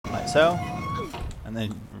so. And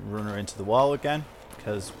then run her into the wall again,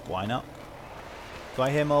 because why not? Do I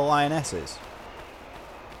hear more lionesses?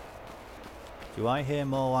 Do I hear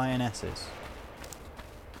more lionesses?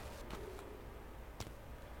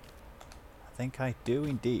 I think I do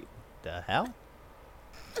indeed. The hell?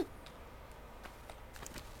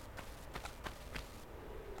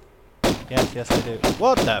 Yes, I do.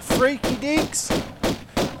 What the freaky deeks?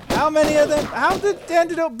 How many of them? How did they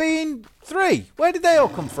ended up being 3? Where did they all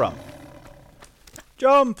come from?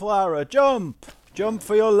 Jump, Lara, jump! Jump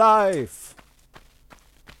for your life!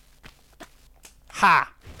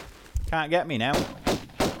 Ha! Can't get me now.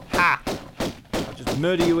 Ha! I'll just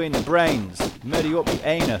murder you in the brains. Murder you up the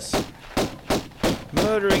anus.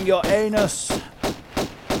 Murdering your anus.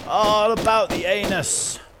 All about the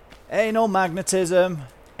anus. Anal magnetism.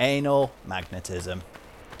 Anal magnetism.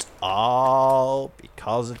 It's all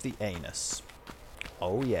because of the anus.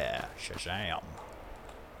 Oh yeah, shazam.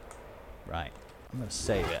 Right, I'm going to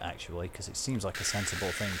save it actually, because it seems like a sensible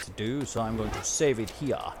thing to do, so I'm going to save it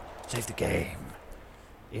here. Save the game.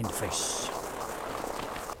 In the face.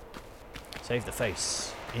 Save the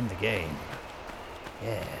face. In the game.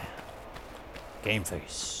 Yeah. Game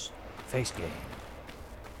face. Face game.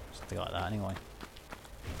 Something like that anyway.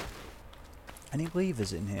 Any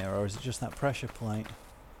levers in here, or is it just that pressure plate?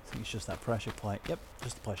 I think it's just that pressure plate. Yep,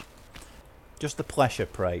 just the pressure. Just the pressure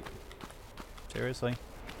plate. Seriously?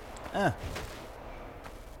 Ah.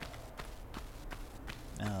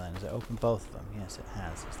 Now then, has it opened both of them? Yes, it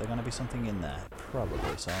has. Is there going to be something in there?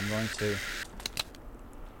 Probably. So I'm going to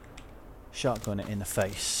shotgun it in the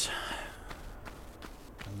face.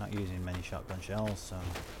 I'm not using many shotgun shells, so...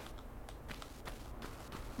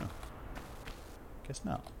 Huh. Guess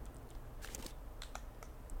not.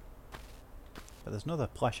 But there's another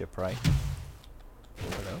pressure plate.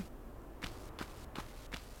 Hello?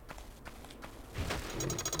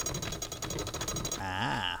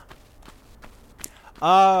 Ah.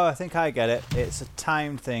 Oh, I think I get it. It's a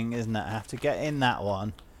time thing, isn't it? I have to get in that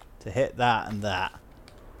one to hit that and that.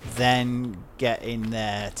 Then get in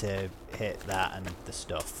there to hit that and the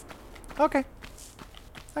stuff. Okay.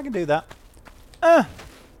 I can do that. I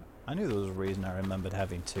knew there was a reason I remembered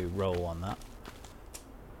having to roll on that.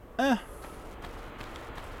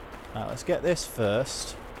 Right, let's get this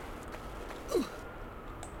first.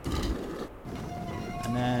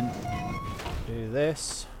 And then do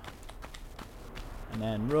this. And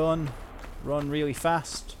then run. Run really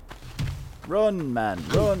fast. Run, man,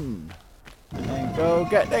 run. And then go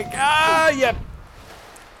get the... Ah, yep!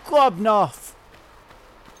 Globnoff!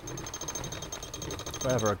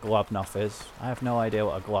 Whatever a globnoff is. I have no idea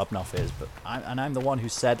what a globnoff is, but I'm the one who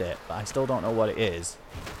said it, but I still don't know what it is.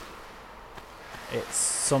 It's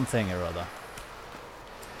something or other.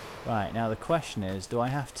 Right, now the question is, do I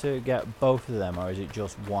have to get both of them, or is it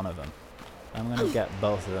just one of them? I'm going to get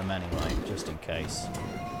both of them anyway, just in case.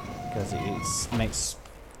 Because it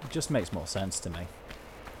just makes more sense to me.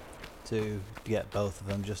 To get both of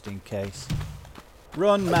them, just in case.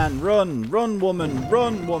 Run, man, run! Run, woman!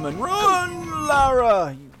 Run, woman! Run,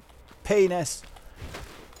 Lara! You penis!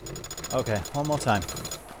 Okay, one more time.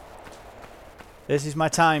 This is my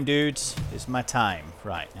time, dudes. This is my time.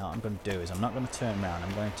 Right, now what I'm going to do is I'm not going to turn around.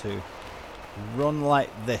 I'm going to run like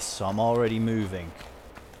this, so I'm already moving.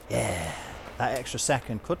 Yeah. That extra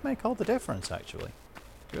second could make all the difference, actually.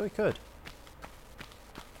 It really could.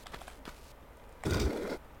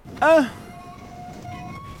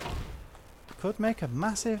 Could make a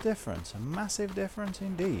massive difference. A massive difference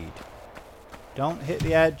indeed. Don't hit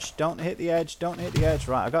the edge. Don't hit the edge. Don't hit the edge.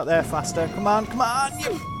 Right, I got there faster. Come on, come on.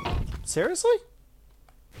 You... Seriously?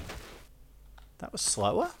 That was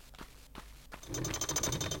slower?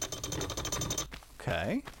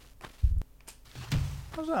 Okay.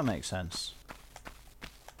 How does that make sense?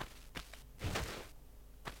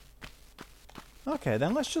 Okay,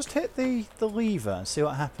 then let's just hit the lever and see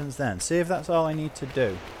what happens then. See if that's all I need to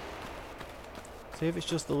do. See if it's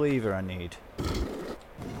just the lever I need.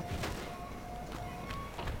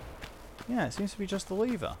 Yeah, it seems to be just the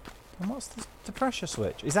lever. And what's the pressure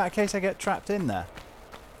switch? Is that in case I get trapped in there?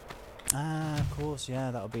 Ah, of course,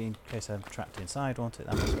 yeah, that'll be in case I'm trapped inside, won't it?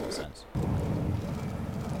 That makes more sense.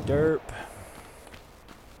 Derp.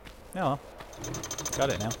 Oh well. Got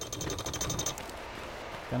it now.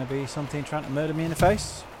 Gonna be something trying to murder me in the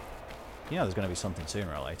face? You know there's gonna be something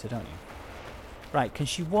sooner or later, don't you? Right, can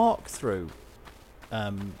she walk through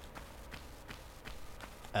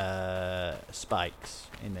spikes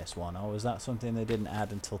in this one, or was that something they didn't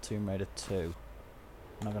add until Tomb Raider 2?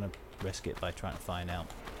 I'm not gonna risk it by trying to find out.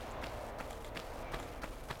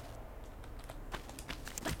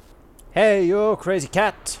 Hey, you crazy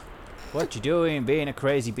cat! What you doing being a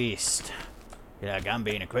crazy beast? You're like, I'm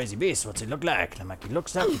being a crazy beast. What's it look like? And I'm like, it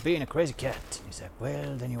looks like you're being a crazy cat. And he's like,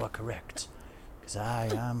 well, then you are correct. Because I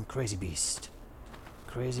am crazy beast.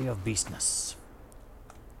 Crazy of beastness.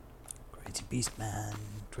 Crazy beast man.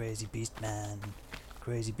 Crazy beast man.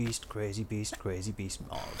 Crazy beast, crazy beast, crazy beast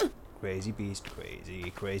mog. Crazy beast,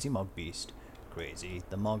 crazy mog beast. Crazy,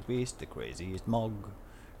 the mog beast, the craziest mog.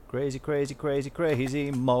 Crazy, crazy, crazy,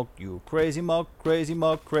 crazy mog. You crazy mog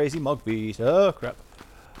beast. Oh, crap.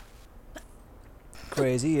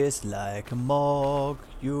 Crazy is like a mog.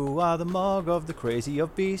 You are the mog of the crazy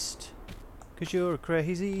of beast. 'Cause you're a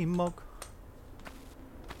crazy mog.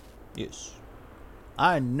 Yes.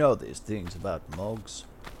 I know these things about mogs.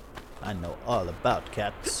 I know all about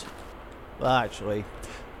cats. Well, actually,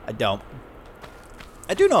 I don't.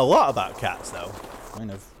 I do know a lot about cats, though. I mean,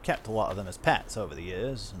 I've kept a lot of them as pets over the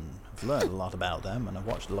years, and I've learned a lot about them, and I've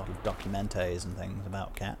watched a lot of documentaries and things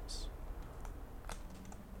about cats.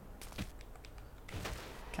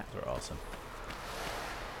 Cats are awesome.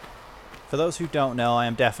 For those who don't know, I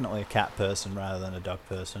am definitely a cat person rather than a dog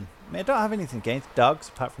person. I mean, I don't have anything against dogs,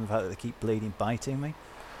 apart from the fact that they keep bleeding, biting me.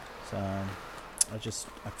 So, I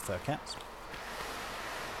prefer cats.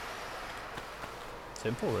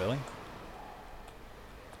 Simple, really.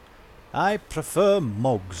 I prefer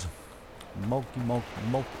mogs. Moggity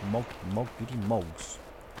mogs.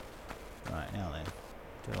 Right, now then.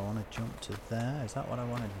 Do I want to jump to there? Is that what I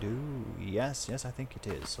want to do? Yes, I think it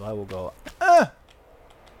is. So I will go,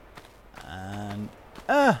 and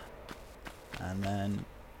then,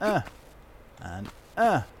 and, Is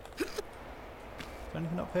there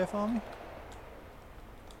anything up here for me?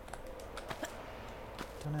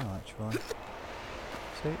 Don't know, actually.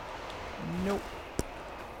 See? Nope.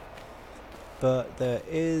 But there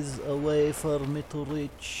is a way for me to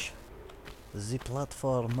reach the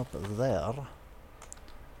platform up there.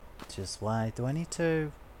 Just why do I need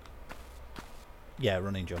to? Yeah,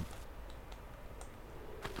 running jump.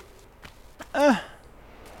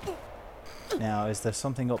 Now, is there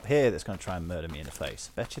something up here that's going to try and murder me in the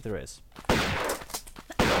face? Bet you there is.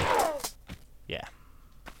 Yeah.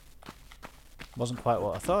 Wasn't quite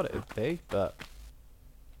what I thought it would be, but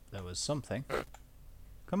there was something.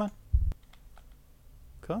 Come on.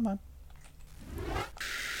 Come on.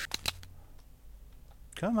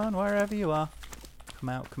 Come on, wherever you are. Come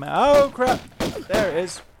out, come out. Oh, crap! There it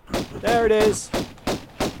is. There it is.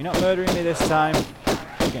 You're not murdering me this time.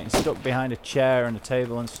 You're getting stuck behind a chair and a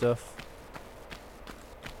table and stuff.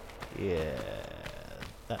 Yeah.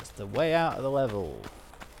 That's the way out of the level.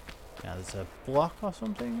 Now, there's a block or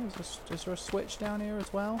something. Is there a switch down here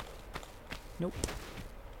as well? Nope.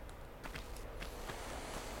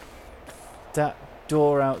 That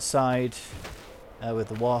door outside with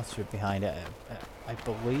the water behind it, I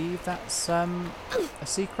believe that's a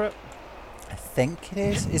secret. I think it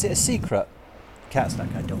is. Is it a secret? Cat's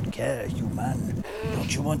like, I don't care, human.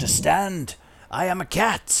 Don't you understand? I am a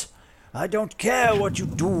cat. I don't care what you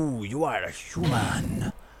do. You are a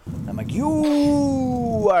human. I'm like,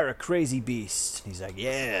 you are a crazy beast. He's like,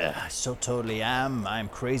 yeah, I so totally am. I'm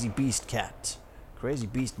crazy beast cat. Crazy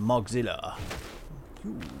beast Mogzilla.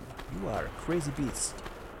 You are a crazy beast.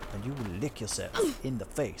 And you will lick yourself in the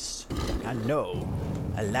face. I know.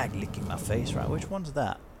 I like licking my face, right? Which one's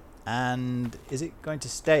that? And is it going to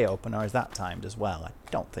stay open or is that timed as well? I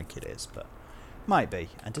don't think it is, but might be.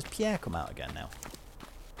 And does Pierre come out again now?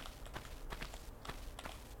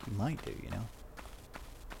 He might do, you know.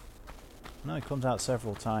 No, he comes out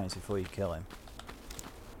several times before you kill him.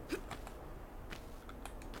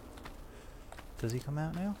 Does he come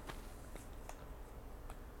out now?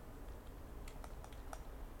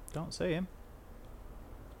 Don't see him.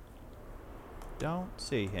 Don't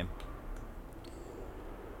see him.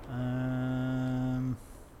 Do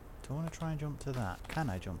I want to try and jump to that? Can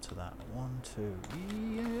I jump to that? 1, 2.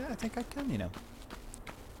 Yeah, I think I can, you know.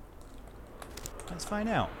 Let's find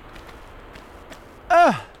out.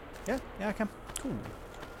 Yeah, I can. Cool.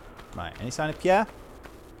 Right, any sign of Pierre?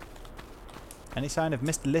 Any sign of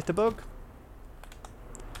Mr. Litterbug?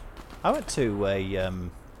 I went to a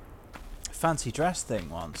fancy dress thing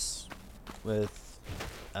once with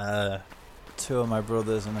 2 of my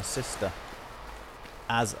brothers and a sister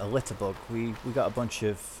as a litterbug. We got a bunch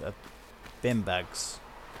of bin bags,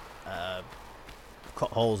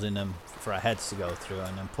 cut holes in them for our heads to go through,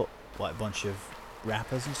 and then put like a bunch of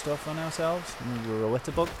wrappers and stuff on ourselves, and we were a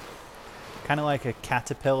litterbug. Kind of like a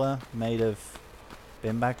caterpillar made of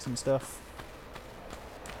bin bags and stuff.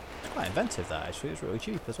 It's quite inventive, that actually. It's really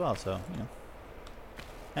cheap as well, so you know.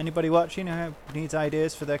 Anybody watching who needs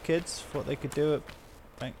ideas for their kids, what they could do at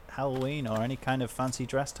like Halloween or any kind of fancy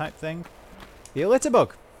dress type thing, be a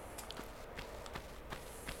litterbug.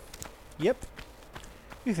 Yep.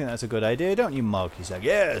 You think that's a good idea, don't you, Mug? He's like,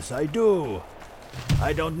 yes, I do.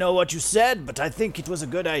 I don't know what you said, but I think it was a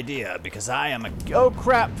good idea because I am a... Oh,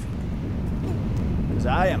 crap. Because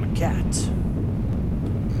I am a cat. He's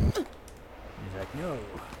like, no.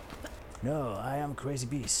 No, I am a crazy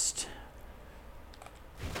beast.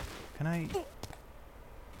 Can I...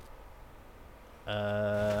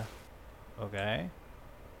 Okay.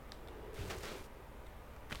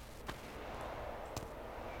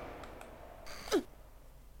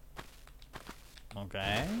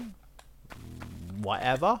 Okay.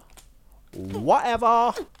 Whatever.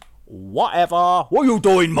 Whatever. Whatever. What are you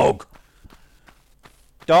doing, Mug?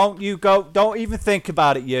 Don't you go... Don't even think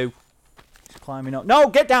about it, you. He's climbing up. No,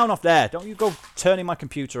 get down off there. Don't you go turning my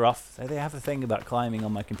computer off. They have a thing about climbing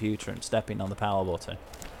on my computer and stepping on the power button.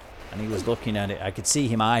 And he was looking at it. I could see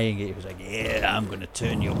him eyeing it. He was like, yeah, I'm going to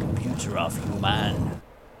turn your computer off, you man.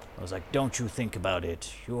 I was like, don't you think about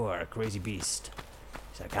it. You're a crazy beast.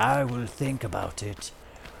 He's like, I will think about it.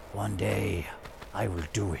 One day, I will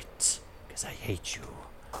do it. Because I hate you.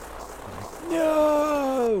 I'm like,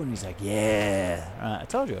 no! And he's like, yeah. Right, I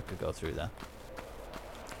told you I could go through there.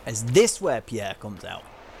 Is this where Pierre comes out?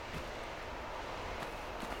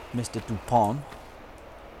 Mr. Dupont.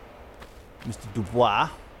 Mr. Dubois.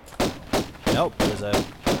 Nope, there's a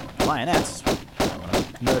lioness. I want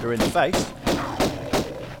to murder in the face.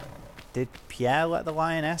 Did Pierre let the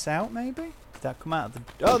lioness out, maybe? Did that come out of the...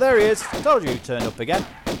 Oh, there he is. Told you he turned up again.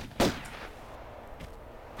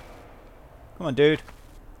 Come on, dude.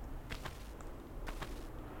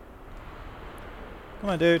 Come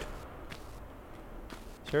on, dude.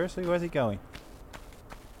 Seriously, where's he going?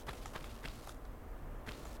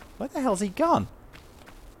 Where the hell's he gone?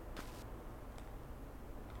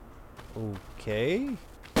 Okay.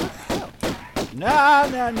 Nah,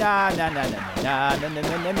 nah, nah, nah, nah, nah, nah, nah,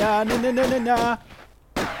 nah, nah, nah, nah, nah, nah, nah.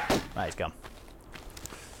 Right, he's gone.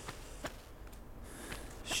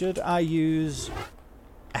 Should I use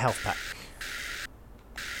a health pack?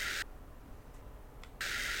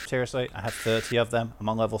 Seriously, I have 30 of them. I'm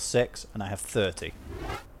on level 6 and I have 30.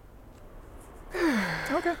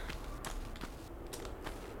 Okay.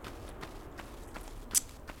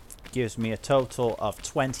 Gives me a total of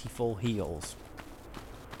 20 full heals.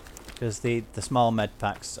 Because the small med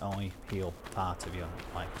packs only heal part of your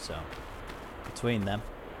life, so between them.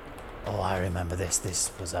 Oh, I remember this.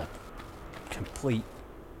 This was a complete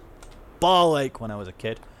ball ache when I was a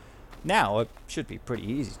kid. Now it should be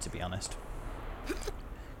pretty easy, to be honest.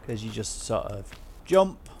 Because you just sort of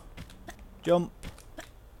jump, jump,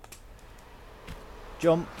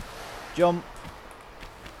 jump, jump,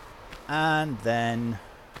 and then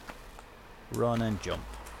run and jump.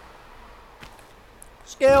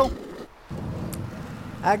 Skill!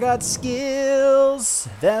 I got skills,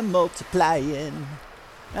 they're multiplying,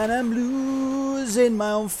 and I'm losing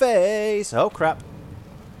my own face. Oh crap.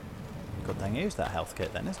 Good thing I used that health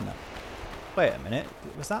kit then, isn't it? Wait a minute,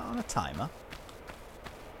 was that on a timer?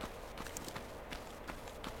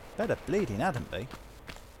 Better bleeding hadn't be.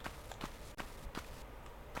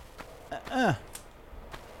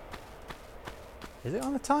 Is it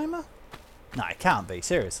on a timer? No, it can't be,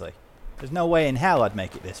 seriously. There's no way in hell I'd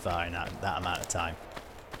make it this far in that amount of time.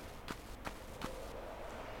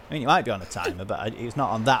 I mean, it might be on a timer, but it's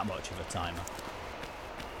not on that much of a timer.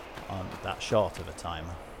 On that short of a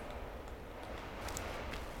timer.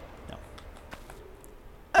 No.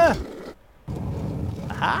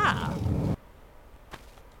 Aha!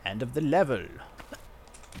 End of the level.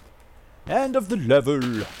 End of the level.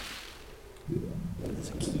 There's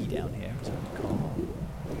a key down here.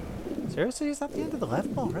 Seriously, is that the end of the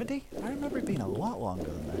level already? I remember it being a lot longer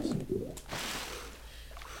than this.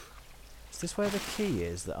 Is this where the key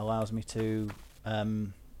is that allows me to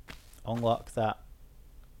unlock that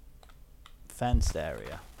fenced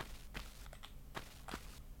area?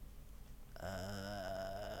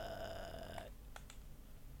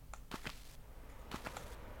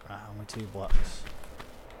 Right, only 2 blocks.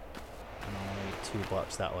 And only 2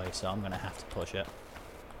 blocks that way, so I'm going to have to push it.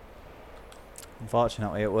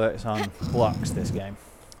 Unfortunately, it works on blocks, this game.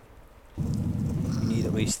 You need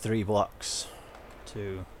at least 3 blocks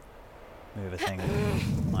to move a thing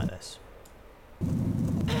like this.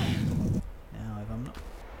 Now, if I'm not...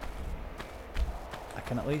 I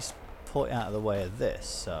can at least pull it out of the way of this,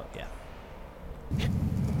 so yeah.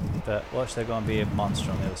 But watch there go and be a monster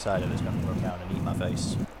on the other side of this going to look out and eat my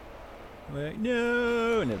face. Like,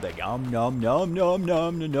 no, and they're like, nom nom nom nom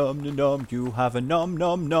nom nom nom nom. You have a nom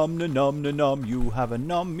nom nom nom nom nom. You have a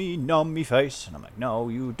nom me face. And I'm like, no,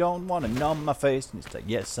 you don't want to nom my face. And it's like,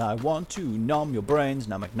 yes, I want to nom your brains.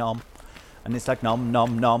 And I'm like, nom. And it's like, nom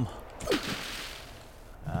nom nom.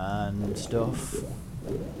 And and stuff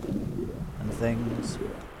and things.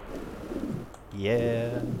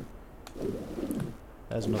 Yeah.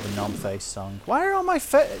 There's another non-face song. Why are all my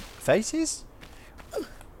faces?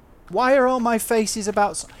 Why are all my faces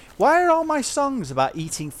about... Why are all my songs about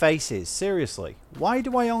eating faces? Seriously. Why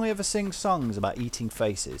do I only ever sing songs about eating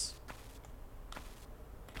faces?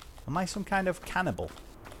 Am I some kind of cannibal?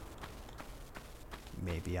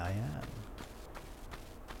 Maybe I am.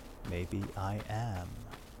 Maybe I am.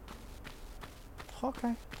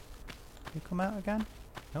 Okay. You come out again?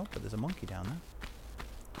 No, but there's a monkey down there.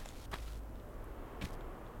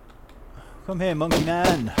 Come here, monkey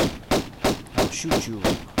man. I'll shoot you.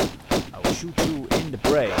 I'll shoot you in the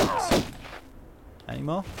brains. Any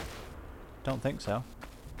more? Don't think so.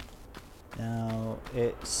 Now,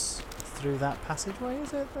 it's through that passageway,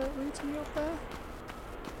 is it, that leads me up there?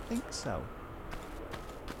 I think so.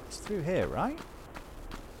 It's through here, right?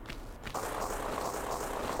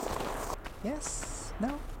 Yes?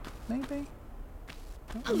 No? Maybe?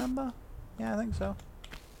 Don't remember? Yeah, I think so.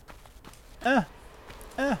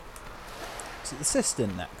 Is it the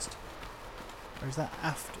cistern next? Or is that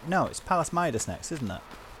after? No, it's Palace Midas next, isn't it?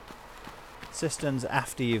 Cistern's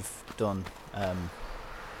after you've done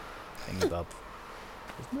Thingy Bob,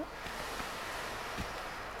 isn't it?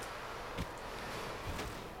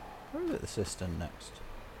 Or is it the cistern next?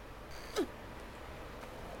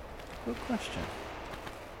 Good question.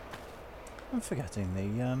 I'm forgetting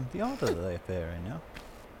the order that they appear in now.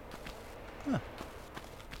 Huh.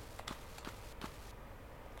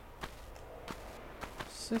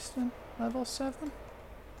 Cistern level 7?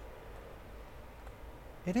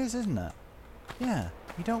 It is, isn't it? Yeah.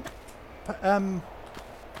 You don't...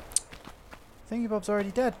 Thingy Bob's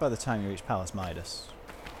already dead by the time you reach Palace Midas.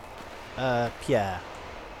 Pierre.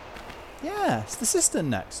 Yeah, it's the cistern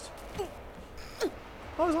next. I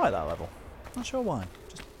always like that level. Not sure why.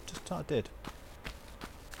 Just thought I did.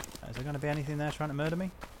 Is there going to be anything there trying to murder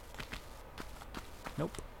me?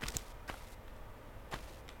 Nope.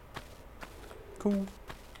 Cool.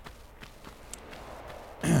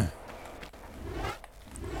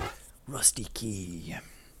 Rusty key.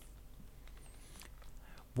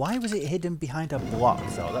 Why was it hidden behind a block,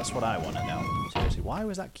 though? That's what I want to know. Seriously, why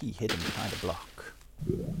was that key hidden behind a block?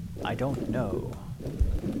 I don't know.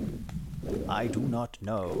 I do not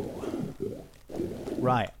know.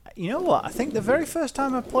 Right. You know what? I think the very first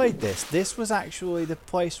time I played this was actually the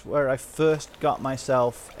place where I first got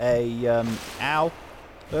myself a...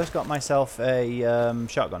 First got myself a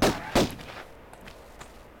shotgun.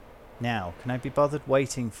 Now, can I be bothered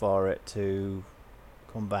waiting for it to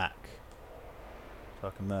come back so I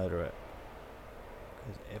can murder it?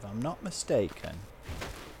 Because if I'm not mistaken,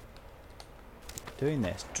 doing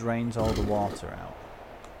this drains all the water out.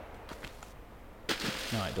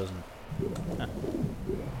 No, it doesn't. Huh.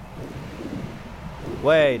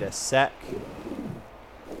 Wait a sec.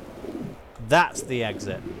 That's the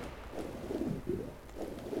exit.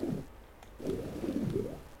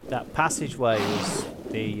 That passageway is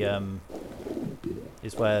the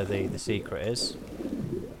is where the secret is.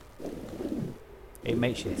 It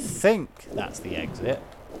makes you think that's the exit,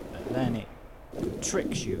 but then it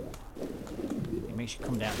tricks you. It makes you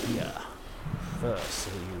come down here first,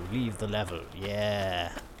 so you leave the level.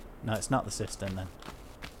 Yeah. No, it's not the cistern then.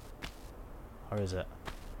 Or is it?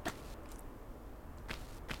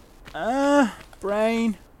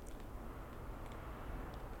 Brain.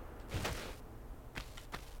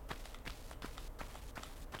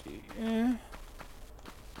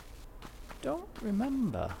 Don't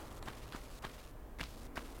remember.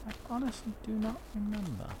 I honestly do not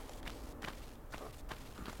remember.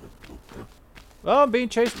 Oh, I'm being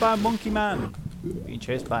chased by a monkey man. Being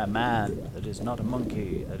chased by a man that is not a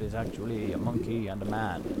monkey. That is actually a monkey and a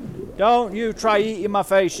man. Don't you try eating my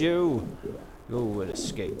face, you. You will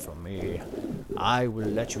escape from me. I will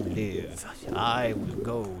let you live. I will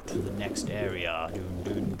go to the next area.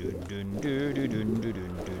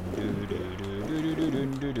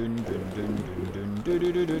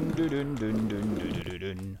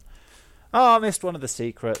 Oh, I missed one of the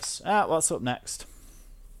secrets. What's up next?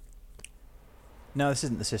 No, this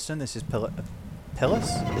isn't the cistern. This is Pilus?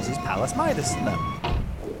 This is Palace Midas, isn't it?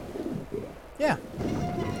 Yeah.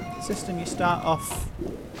 Cistern, you start off...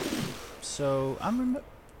 So, I'm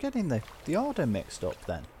getting the order mixed up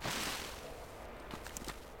then.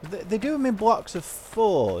 They do them in blocks of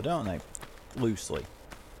 4, don't they? Loosely.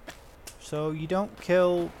 So, you don't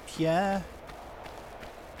kill Pierre?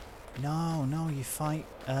 No, you fight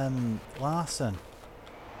Larson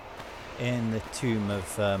in the tomb of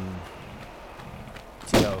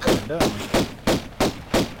Tiokan, don't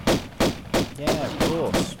you? Yeah, of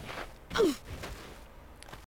course.